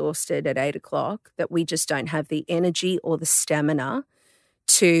so exhausted at 8 o'clock that we just don't have the energy or the stamina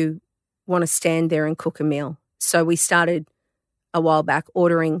to want to stand there and cook a meal. So we started a while back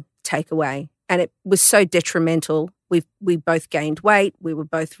ordering takeaway, and it was so detrimental. We both gained weight. We were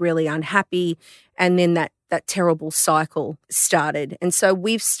both really unhappy, and then that terrible cycle started. And so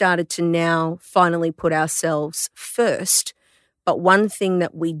we've started to now finally put ourselves first. But one thing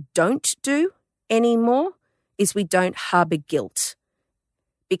that we don't do anymore is we don't harbour guilt,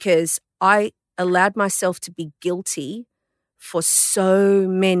 because I allowed myself to be guilty for so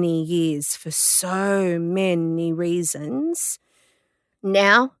many years, for so many reasons.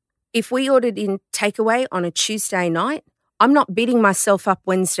 Now, if we ordered in takeaway on a Tuesday night, I'm not beating myself up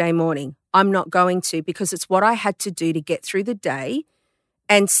Wednesday morning. I'm not going to, because it's what I had to do to get through the day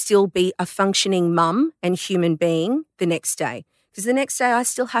and still be a functioning mum and human being the next day. Because the next day I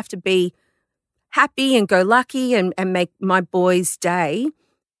still have to be happy and go lucky and make my boy's day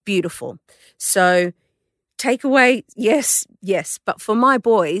beautiful. So takeaway, yes. But for my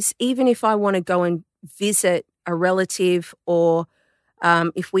boys, even if I want to go and visit a relative or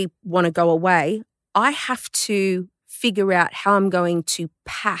if we want to go away, I have to figure out how I'm going to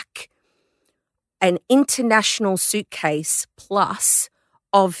pack an international suitcase plus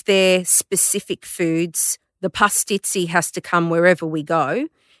of their specific foods. The pastizzi has to come wherever we go,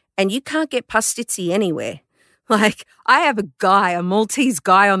 and you can't get pastizzi anywhere. Like, I have a Maltese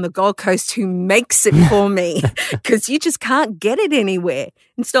guy on the Gold Coast who makes it for me because you just can't get it anywhere.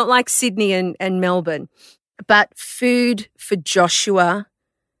 It's not like Sydney and Melbourne. But food for Joshua,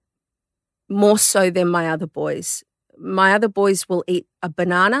 more so than my other boys. My other boys will eat a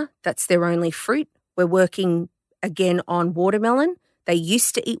banana. That's their only fruit. We're working again on watermelon. They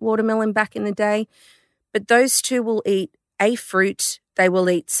used to eat watermelon back in the day. But those two will eat a fruit. They will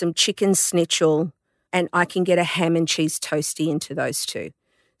eat some chicken schnitzel, and I can get a ham and cheese toastie into those two.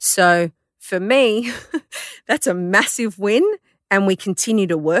 So for me, that's a massive win, and we continue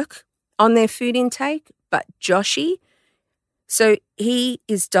to work on their food intake. But Joshy, so he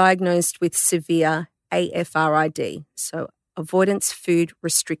is diagnosed with severe AFRID, so avoidance food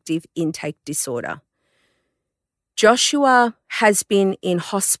restrictive intake disorder. Joshua has been in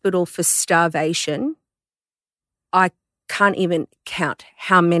hospital for starvation. I can't even count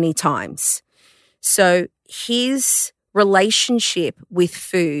how many times. So his relationship with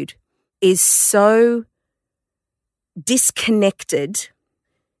food is so disconnected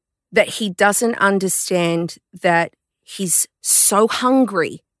that he doesn't understand that he's so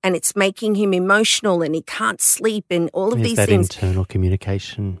hungry and it's making him emotional and he can't sleep and all of these that things. Internal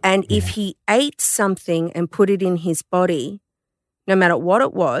communication. And if he ate something and put it in his body, no matter what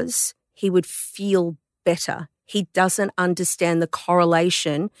it was, he would feel better. He doesn't understand the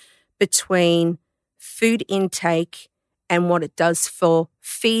correlation between food intake and what it does for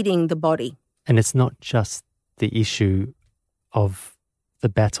feeding the body. And it's not just the issue of the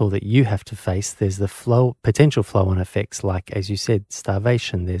battle that you have to face. There's the potential flow-on effects, like, as you said,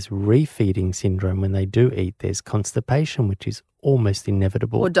 starvation. There's refeeding syndrome when they do eat. There's constipation, which is almost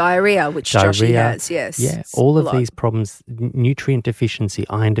inevitable. Or diarrhea, which Joshy has, yes. Yeah, all of these problems, nutrient deficiency,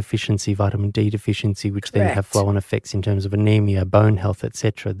 iron deficiency, vitamin D deficiency, which then have flow-on effects in terms of anemia, bone health,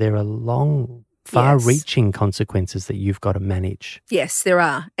 etc. There are long, far-reaching consequences that you've got to manage. Yes, there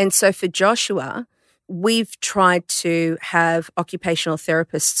are. And so for Joshua, we've tried to have occupational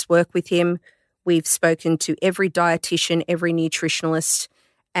therapists work with him. We've spoken to every dietitian, every nutritionalist,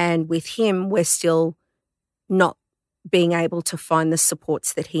 and with him, we're still not being able to find the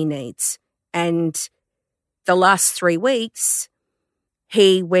supports that he needs. And the last 3 weeks,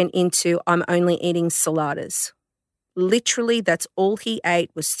 he went into, I'm only eating saladas. Literally, that's all he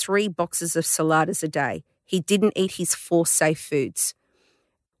ate was 3 boxes of saladas a day. He didn't eat his 4 safe foods.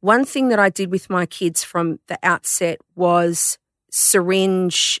 One thing that I did with my kids from the outset was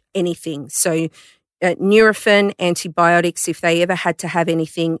syringe anything. So Nurofen, antibiotics, if they ever had to have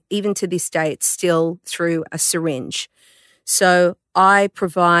anything, even to this day, it's still through a syringe. So I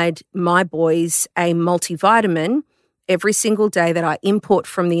provide my boys a multivitamin every single day that I import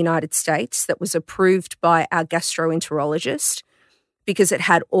from the United States that was approved by our gastroenterologist because it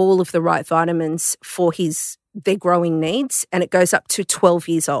had all of the right vitamins for their growing needs, and it goes up to 12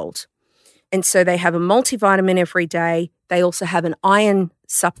 years old. And so they have a multivitamin every day. They also have an iron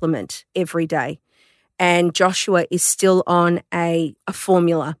supplement every day. And Joshua is still on a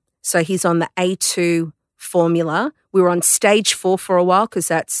formula So he's on the A2 formula. We were on stage 4 for a while because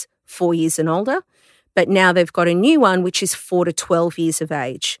that's 4 years and older. But now they've got a new one, which is 4 to 12 years of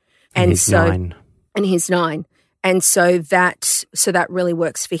age. And he's 9. And he's 9. And so that really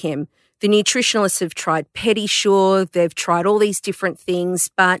works for him. The nutritionalists have tried Pedisure. They've tried all these different things,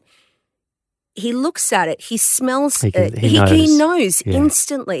 but he looks at it. He smells it. He knows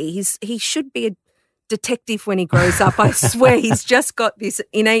instantly. He should be a detective when he grows up. I swear he's just got this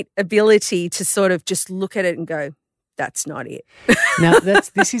innate ability to sort of just look at it and go, that's not it. Now,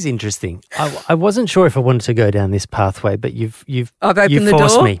 this is interesting. I wasn't sure if I wanted to go down this pathway, but you've opened the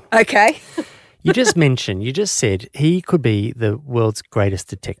forced door. Me. Okay. You just said he could be the world's greatest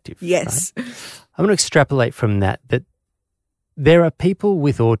detective. Yes. Right? I'm going to extrapolate from that there are people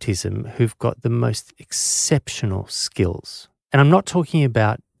with autism who've got the most exceptional skills. And I'm not talking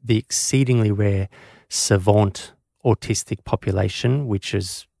about the exceedingly rare savant autistic population, which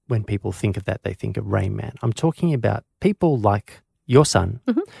is when people think of that, they think of Rain Man. I'm talking about people like your son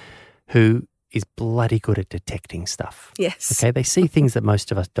who is bloody good at detecting stuff. Yes. Okay, they see things that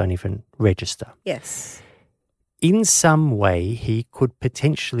most of us don't even register. Yes. In some way, he could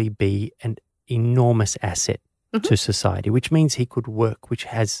potentially be an enormous asset to society, which means he could work, which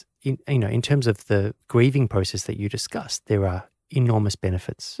has, in terms of the grieving process that you discussed, there are enormous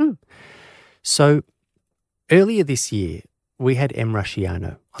benefits. So earlier this year, we had Em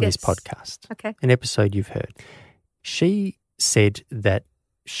Rusciano on this podcast, an episode you've heard. She said that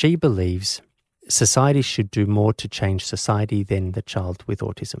she believes society should do more to change society than the child with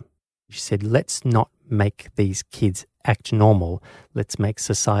autism. She said, let's not make these kids act normal. Let's make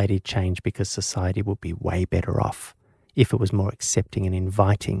society change because society would be way better off if it was more accepting and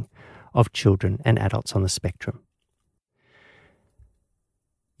inviting of children and adults on the spectrum.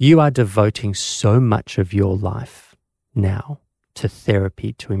 You are devoting so much of your life now to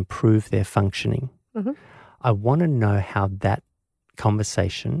therapy to improve their functioning. I want to know how that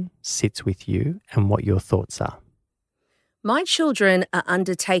conversation sits with you and what your thoughts are. My children are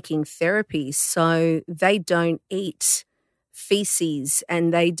undertaking therapy, so they don't eat feces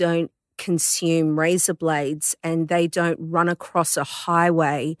and they don't consume razor blades and they don't run across a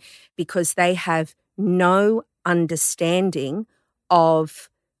highway because they have no understanding of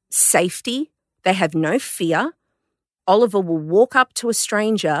safety. They have no fear. Oliver will walk up to a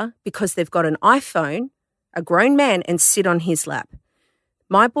stranger because they've got an iPhone, a grown man, and sit on his lap.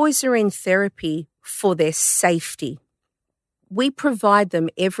 My boys are in therapy for their safety. We provide them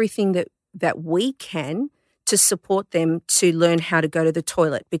everything that we can to support them to learn how to go to the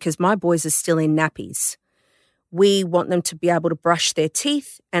toilet because my boys are still in nappies. We want them to be able to brush their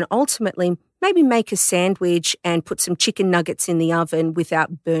teeth and ultimately maybe make a sandwich and put some chicken nuggets in the oven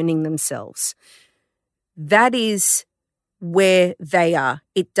without burning themselves. That is where they are.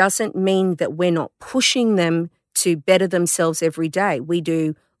 It doesn't mean that we're not pushing them to better themselves every day. We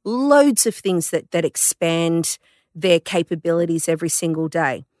do loads of things that expand their capabilities every single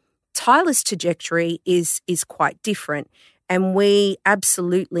day. Tyler's trajectory is quite different, and we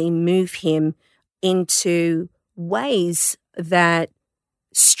absolutely move him into ways that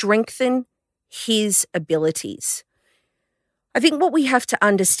strengthen his abilities. I think what we have to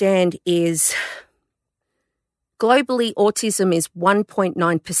understand is globally, autism is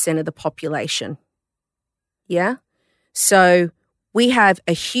 1.9% of the population. Yeah? So we have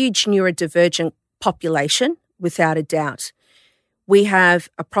a huge neurodivergent population, without a doubt. We have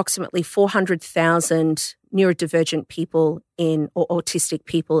approximately 400,000 neurodivergent people or autistic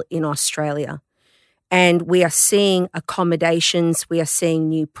people in Australia. And we are seeing accommodations, we are seeing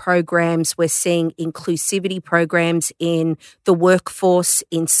new programs, we're seeing inclusivity programs in the workforce,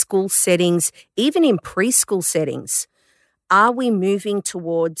 in school settings, even in preschool settings. Are we moving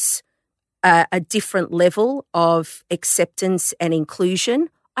towards a different level of acceptance and inclusion?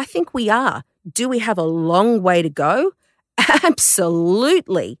 I think we are. Do we have a long way to go?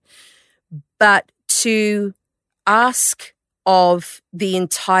 Absolutely. But to ask of the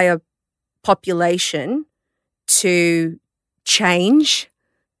entire population to change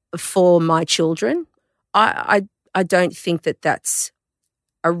for my children, I don't think that that's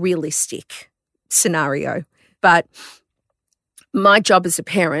a realistic scenario. But my job as a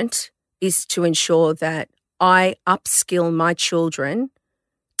parent is to ensure that I upskill my children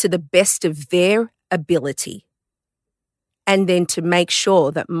to the best of their ability, and then to make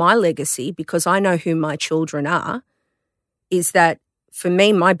sure that my legacy, because I know who my children are, is that for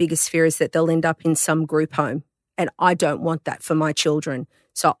me, my biggest fear is that they'll end up in some group home, and I don't want that for my children.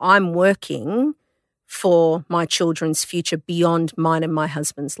 So I'm working for my children's future beyond mine and my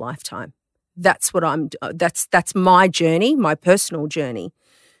husband's lifetime. That's what that's my journey, my personal journey.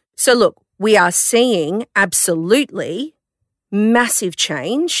 So look, we are seeing absolutely massive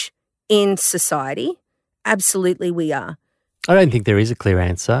change in society. Absolutely we are. I don't think there is a clear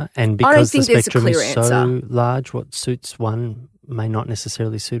answer. And because the spectrum is so large, what suits one may not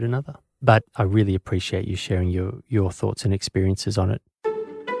necessarily suit another. But I really appreciate you sharing your thoughts and experiences on it.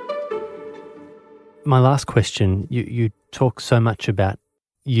 My last question, you talk so much about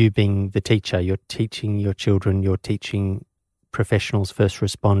you being the teacher. You're teaching your children, you're teaching professionals, first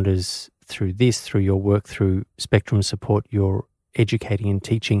responders through your work, through Spectrum Support, you're educating and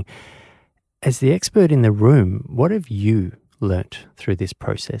teaching. As the expert in the room, what have you learnt through this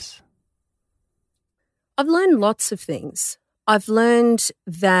process? I've learned lots of things. I've learned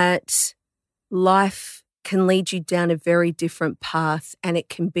that life can lead you down a very different path, and it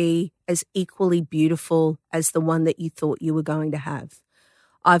can be as equally beautiful as the one that you thought you were going to have.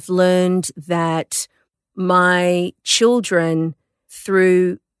 I've learned that my children,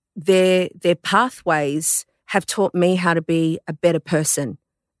 through their pathways, have taught me how to be a better person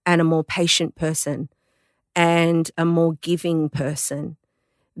and a more patient person and a more giving person.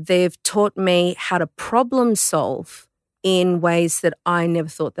 They've taught me how to problem solve in ways that I never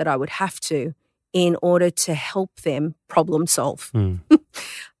thought that I would have to in order to help them problem solve.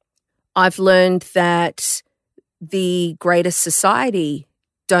 I've learned that the greater society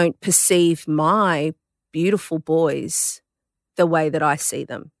don't perceive my beautiful boys the way that I see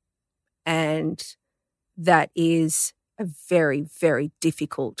them. And that is a very, very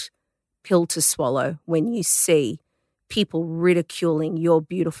difficult pill to swallow when you see people ridiculing your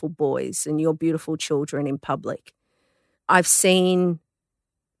beautiful boys and your beautiful children in public. I've seen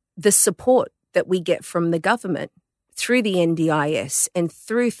the support that we get from the government through the NDIS and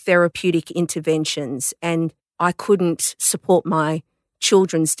through therapeutic interventions, and I couldn't support my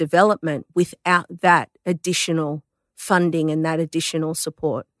children's development without that additional funding and that additional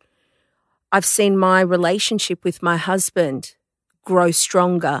support. I've seen my relationship with my husband grow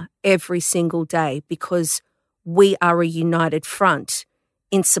stronger every single day because we are a united front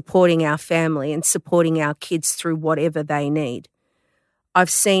in supporting our family and supporting our kids through whatever they need.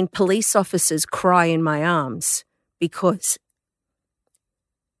 I've seen police officers cry in my arms because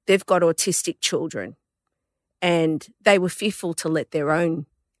they've got autistic children and they were fearful to let their own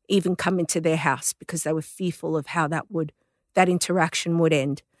even come into their house because they were fearful of how that interaction would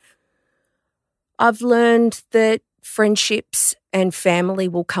end. I've learned that friendships and family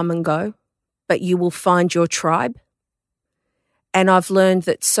will come and go, but you will find your tribe. And I've learned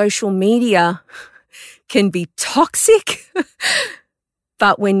that social media can be toxic,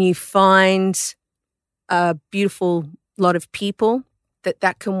 but when you find a beautiful lot of people,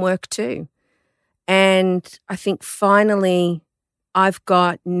 that can work too. And I think finally I've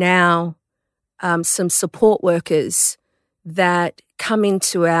got now some support workers that come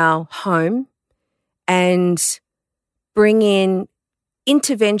into our home and bring in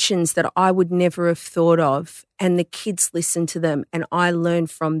interventions that I would never have thought of, and the kids listen to them and I learn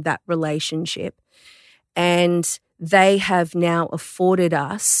from that relationship. And they have now afforded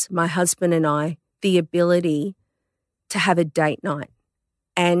us, my husband and I, the ability to have a date night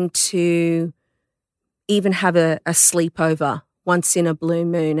and to even have a sleepover once in a blue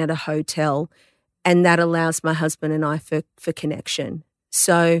moon at a hotel, and that allows my husband and I for connection.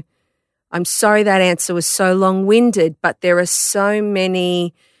 So I'm sorry that answer was so long-winded, but there are so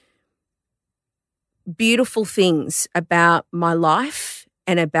many beautiful things about my life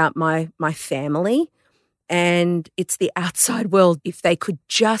and about my family, and it's the outside world. If they could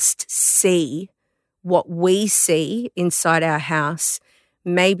just see what we see inside our house,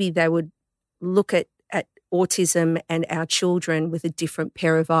 maybe they would look at autism and our children with a different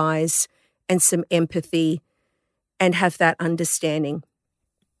pair of eyes and some empathy and have that understanding.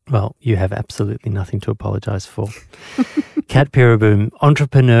 Well, you have absolutely nothing to apologise for. Kat Peereboom,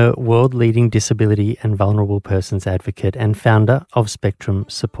 entrepreneur, world-leading disability and vulnerable persons advocate and founder of Spectrum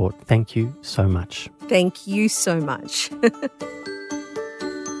Support. Thank you so much. Thank you so much.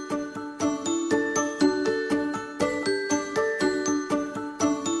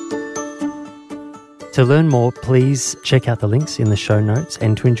 To learn more, please check out the links in the show notes,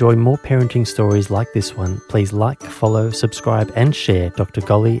 and to enjoy more parenting stories like this one, please like, follow, subscribe and share Dr.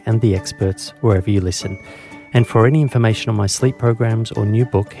 Golly and the Experts wherever you listen. And for any information on my sleep programs or new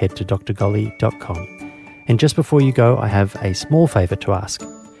book, head to drgolly.com. And just before you go, I have a small favour to ask.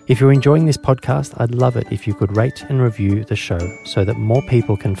 If you're enjoying this podcast, I'd love it if you could rate and review the show so that more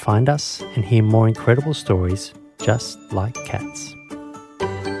people can find us and hear more incredible stories just like Kat's.